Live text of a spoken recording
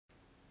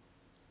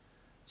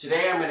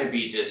Today I'm going to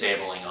be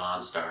disabling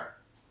OnStar.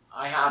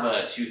 I have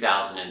a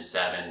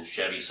 2007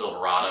 Chevy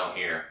Silverado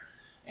here,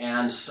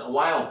 and a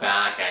while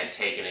back I had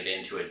taken it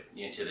into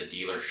the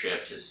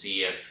dealership to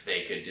see if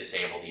they could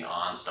disable the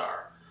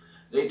OnStar.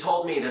 They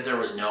told me that there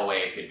was no way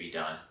it could be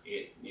done.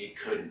 It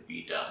couldn't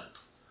be done.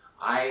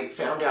 I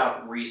found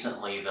out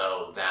recently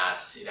though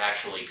that it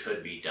actually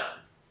could be done.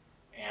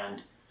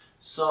 And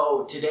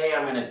so today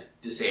I'm going to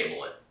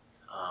disable it.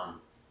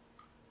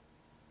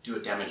 Do a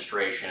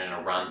demonstration and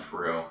a run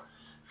through.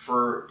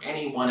 For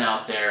anyone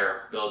out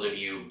there, those of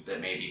you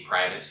that may be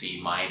privacy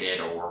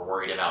minded or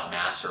worried about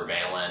mass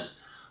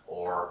surveillance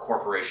or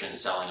corporations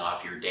selling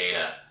off your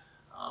data,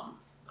 I'm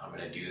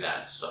going to do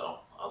that. So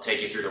I'll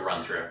take you through the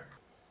run through.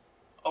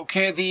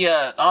 Okay, the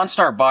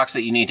OnStar box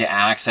that you need to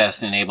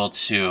access and enable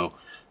to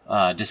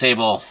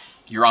disable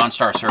your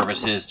OnStar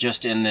services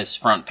just in this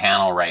front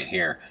panel right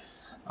here.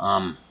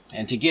 And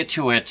to get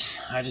to it,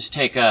 I just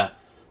take a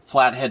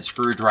flathead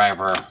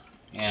screwdriver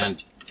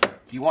and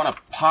you want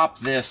to pop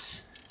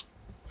this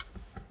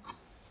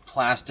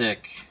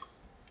plastic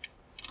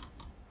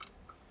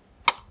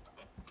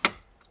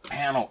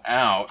panel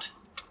out.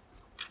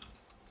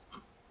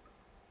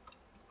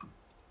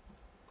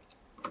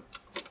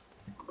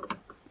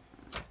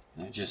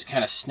 And it just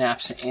kind of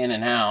snaps in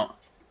and out.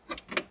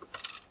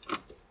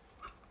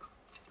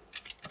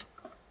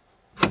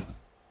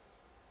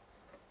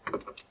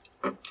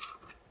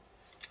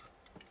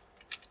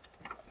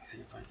 Let's see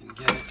if I can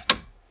get it.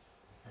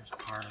 There's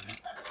part of it.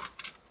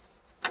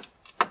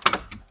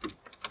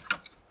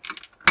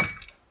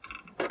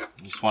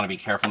 You just want to be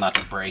careful not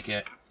to break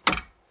it.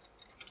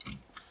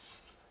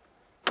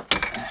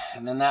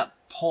 And then that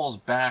pulls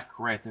back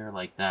right there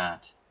like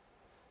that.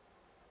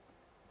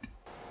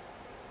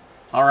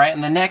 Alright,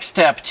 and the next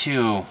step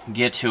to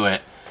get to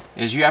it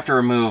is you have to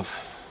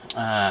remove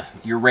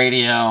your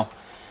radio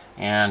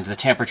and the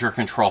temperature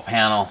control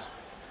panel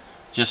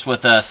just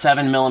with a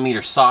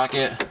 7mm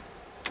socket.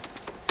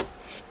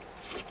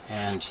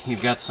 And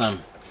you've got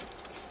some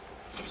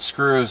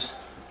screws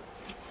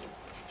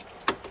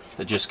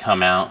that just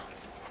come out.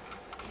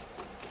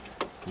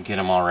 You get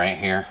them all right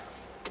here.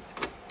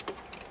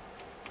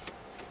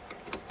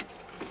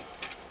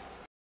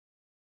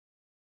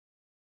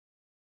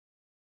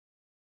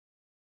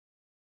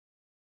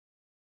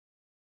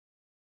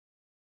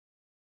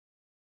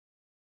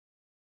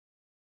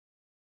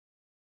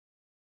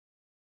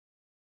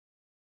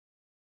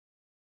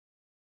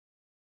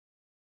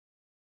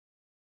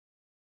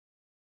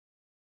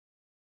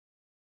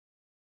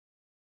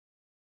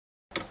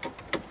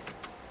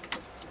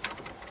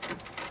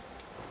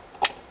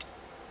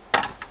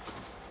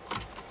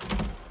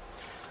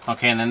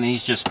 Okay, and then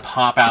these just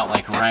pop out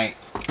like right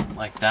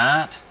like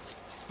that.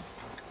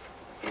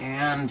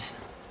 And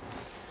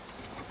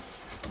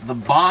the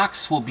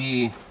box will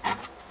be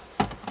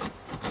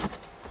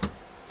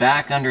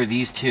back under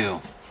these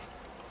two.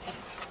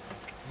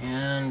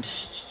 And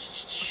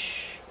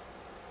it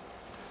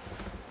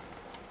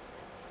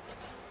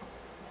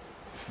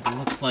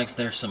looks like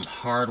there's some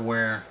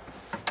hardware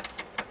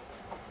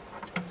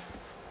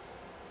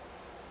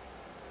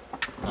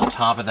on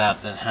top of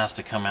that that has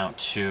to come out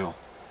too.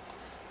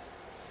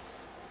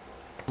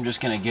 I'm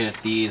just going to get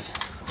at these.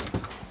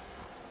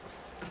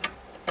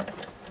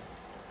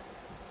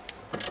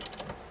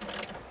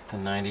 The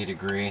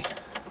 90-degree.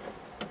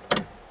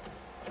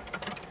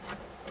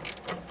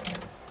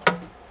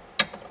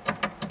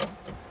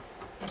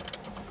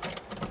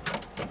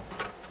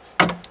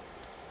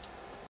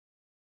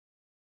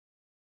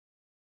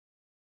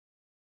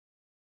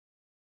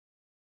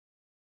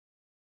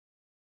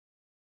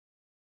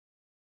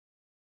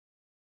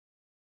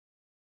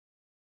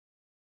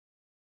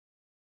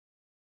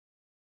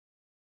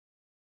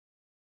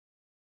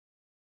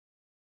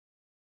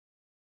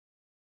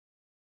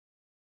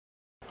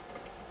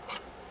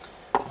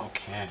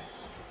 Okay,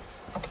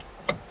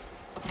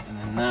 and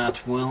then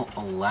that will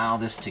allow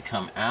this to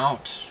come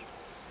out.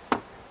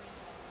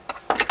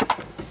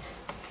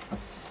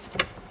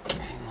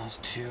 Getting those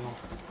two.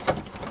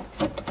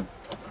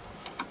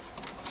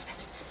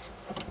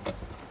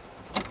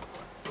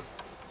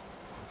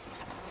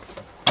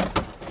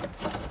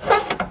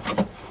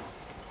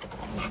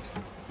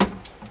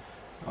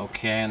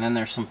 Okay, and then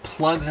there's some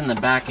plugs in the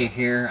back of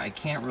here. I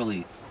can't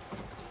really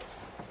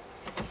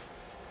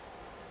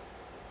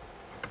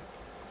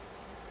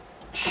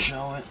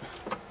show it.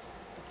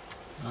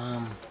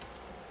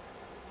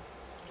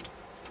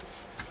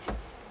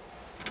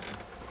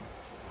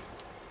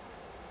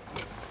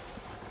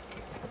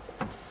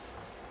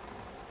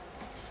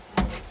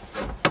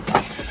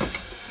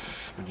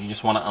 But you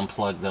just want to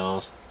unplug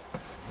those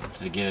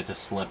to get it to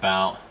slip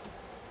out.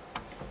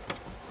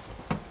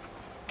 I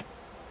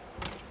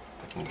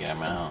can get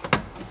them out.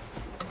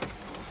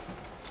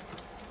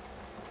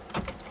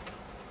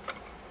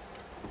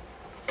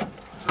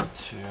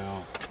 Two.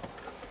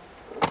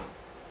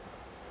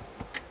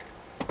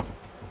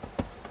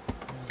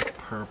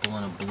 Purple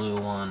and a blue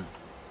one.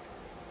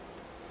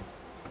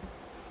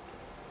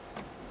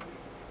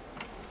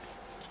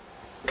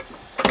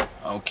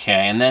 Okay,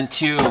 and then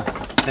to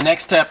the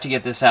next step to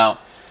get this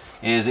out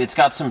is it's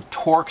got some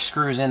Torx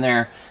screws in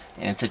there,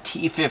 and it's a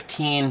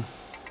T15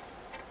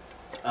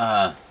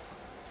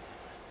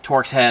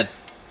 Torx head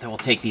that will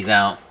take these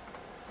out.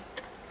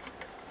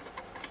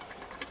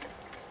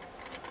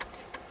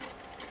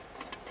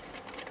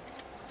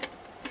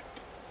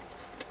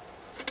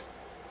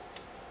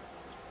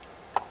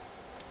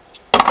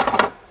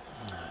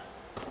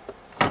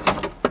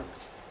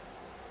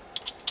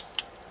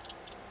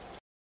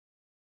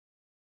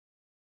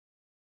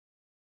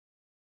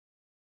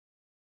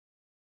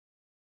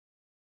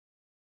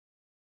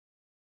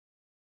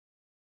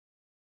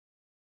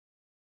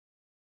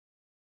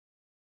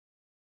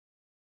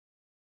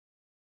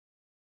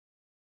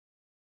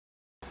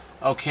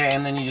 Okay,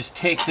 and then you just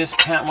take this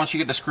panel, once you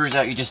get the screws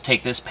out, you just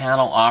take this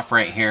panel off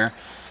right here.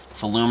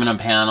 It's aluminum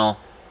panel,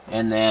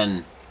 and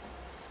then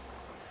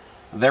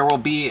there will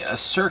be a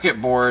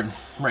circuit board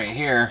right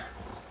here.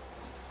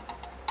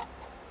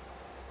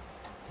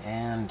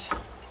 And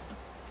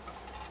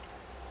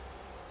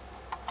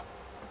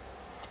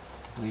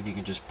I believe you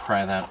can just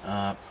pry that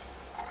up,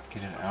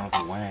 get it out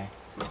of the way.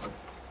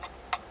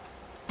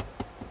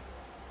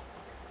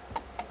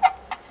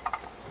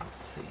 Let's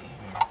see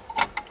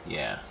here.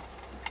 Yeah.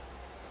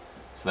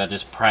 So that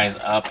just pries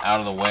up out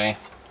of the way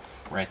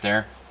right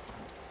there.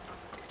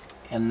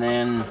 And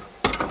then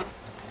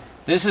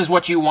this is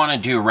what you want to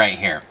do right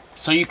here.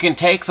 So you can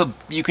take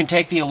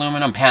the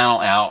aluminum panel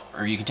out,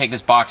 or you can take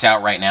this box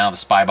out right now, the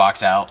spy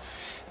box out,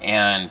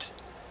 and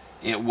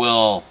it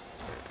will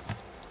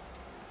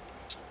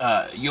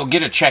you'll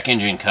get a check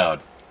engine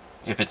code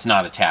if it's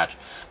not attached.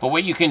 But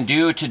what you can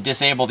do to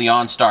disable the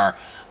OnStar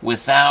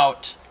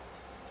without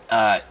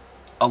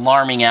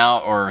alarming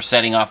out or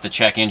setting off the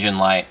check engine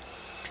light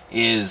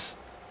is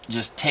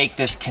just take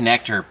this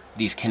connector,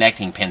 these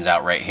connecting pins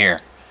out right here.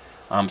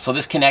 So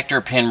this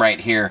connector pin right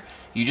here,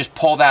 you just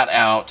pull that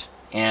out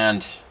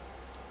and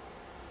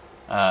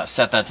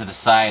set that to the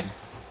side,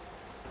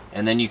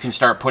 and then you can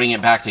start putting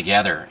it back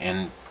together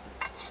and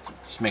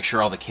just make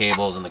sure all the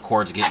cables and the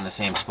cords get in the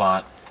same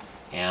spot,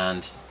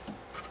 and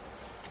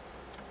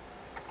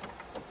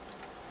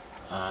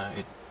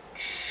it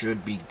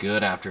should be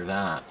good after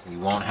that. You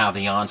won't have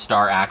the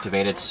OnStar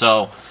activated,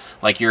 so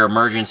like your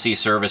emergency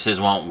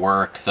services won't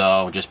work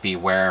though. Just be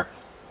aware.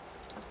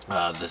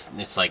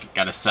 It's like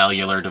got a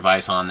cellular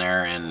device on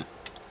there, and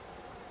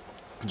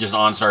just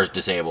OnStar is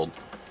disabled.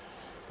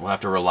 We'll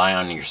have to rely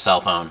on your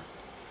cell phone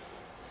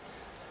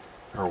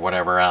or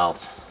whatever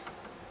else.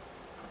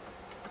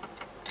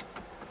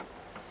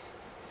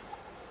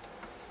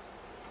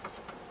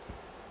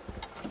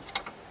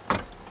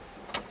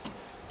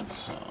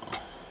 So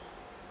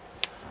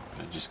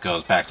it just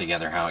goes back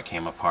together how it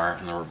came apart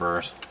in the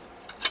reverse.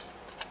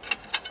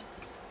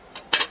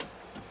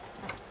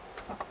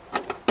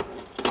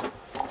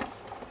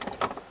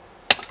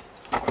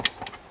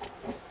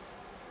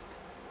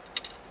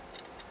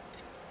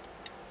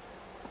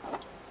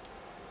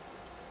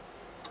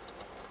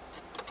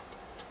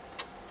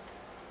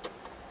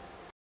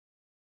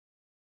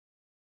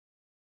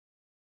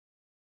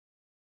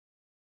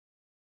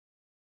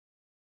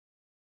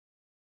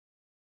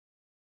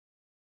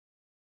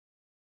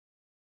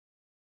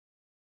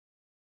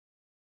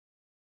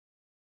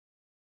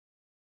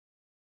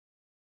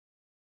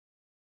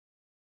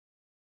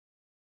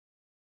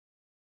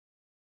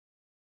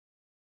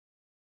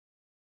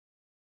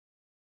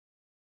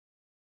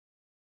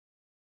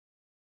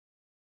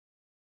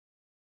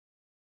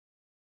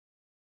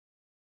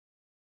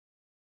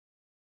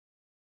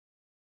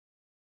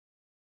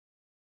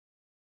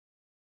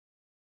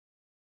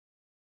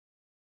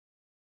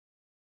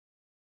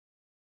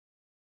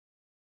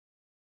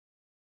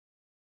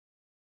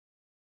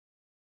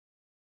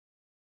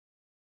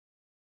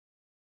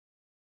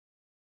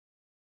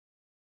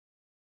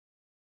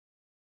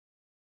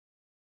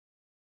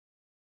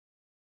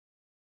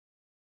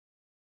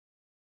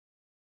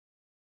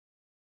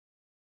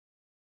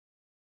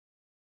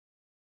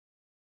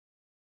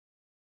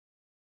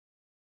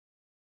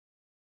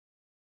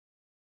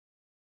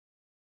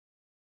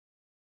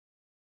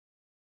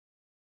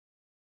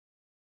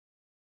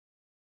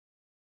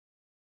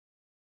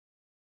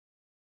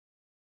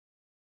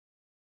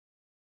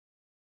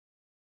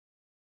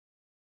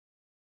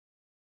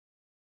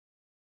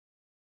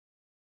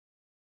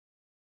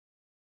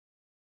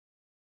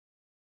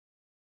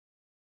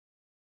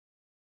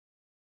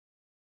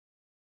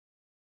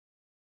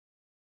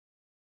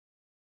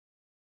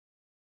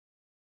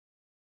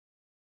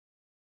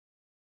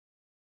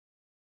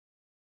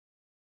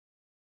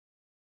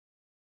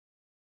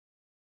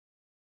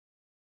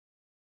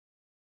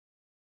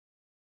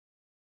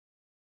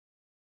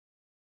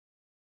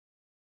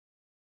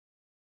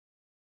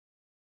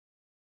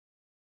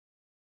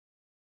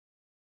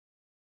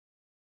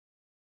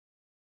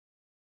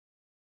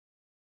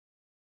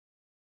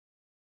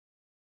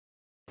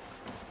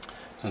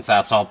 Since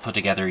that's all put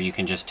together, you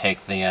can just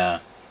take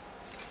the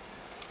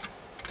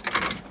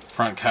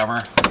front cover,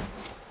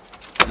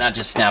 and that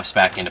just snaps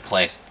back into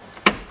place.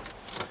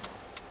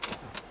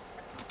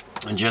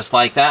 And just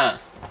like that.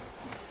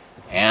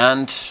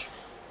 And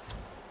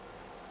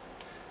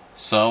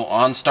So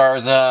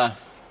OnStar's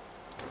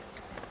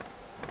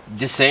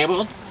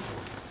disabled,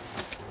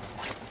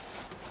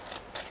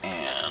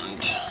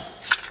 and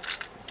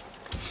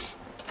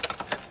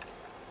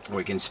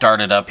we can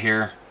start it up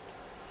here,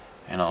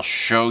 and I'll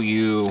show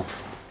you.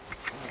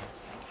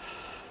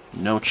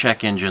 No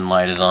check engine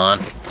light is on.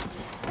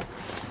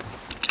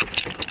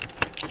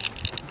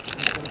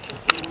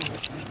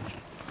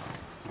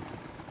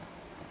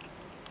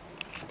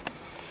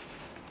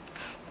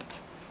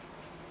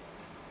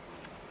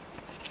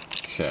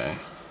 Okay.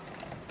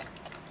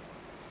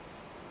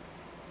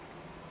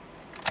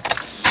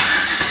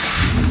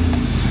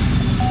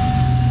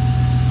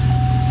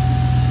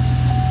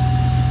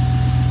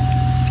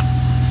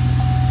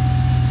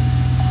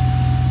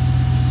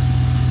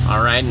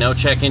 Alright, no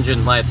check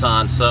engine lights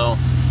on, so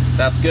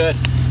that's good.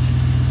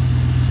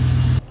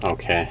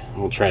 Okay,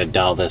 we'll try to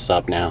dial this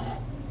up now.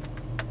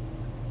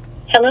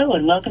 Hello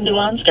and welcome to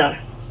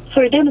OnStar.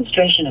 For a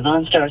demonstration of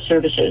OnStar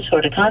services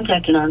or to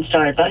contact an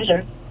OnStar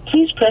advisor,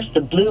 please press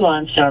the blue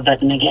OnStar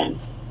button again.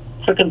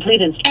 For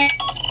complete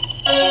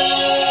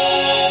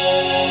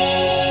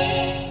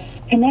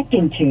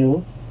connecting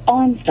to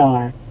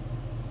OnStar.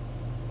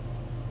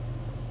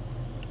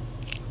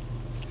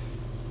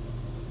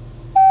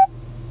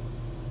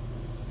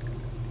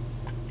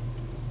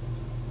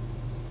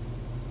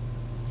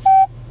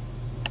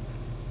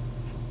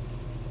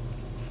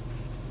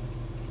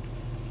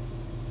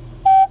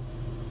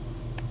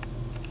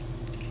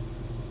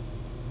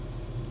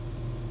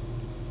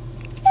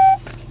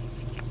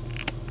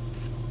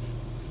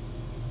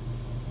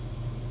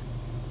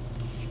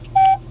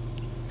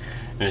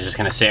 And it's just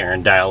going to sit here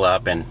and dial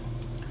up, and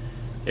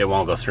it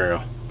won't go through.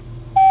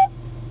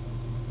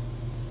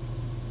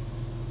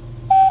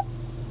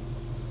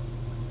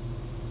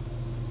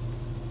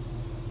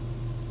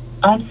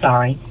 I'm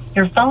sorry,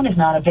 your phone is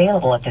not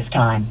available at this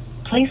time.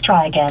 Please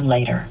try again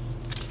later.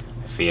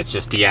 See, it's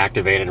just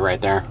deactivated right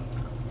there.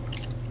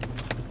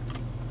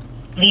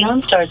 The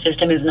OnStar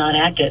system is not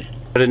active.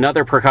 But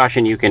another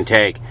precaution you can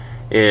take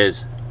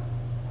is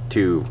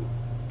to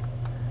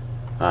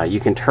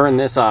you can turn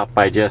this off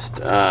by just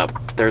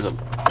there's a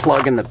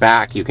plug in the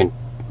back. You can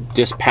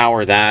just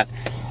power that,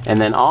 and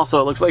then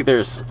also it looks like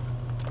there's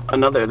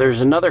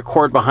another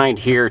cord behind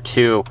here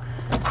too,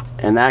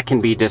 and that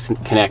can be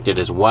disconnected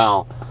as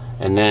well.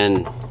 And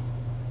then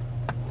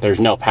there's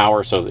no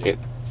power, so it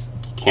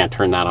can't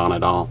turn that on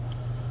at all.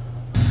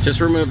 Just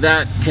remove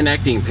that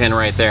connecting pin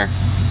right there,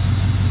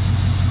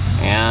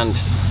 and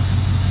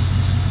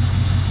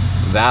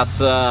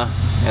that's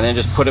and then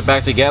just put it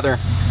back together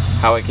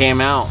how it came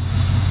out.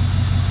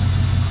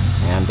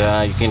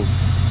 And you can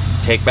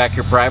take back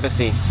your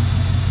privacy.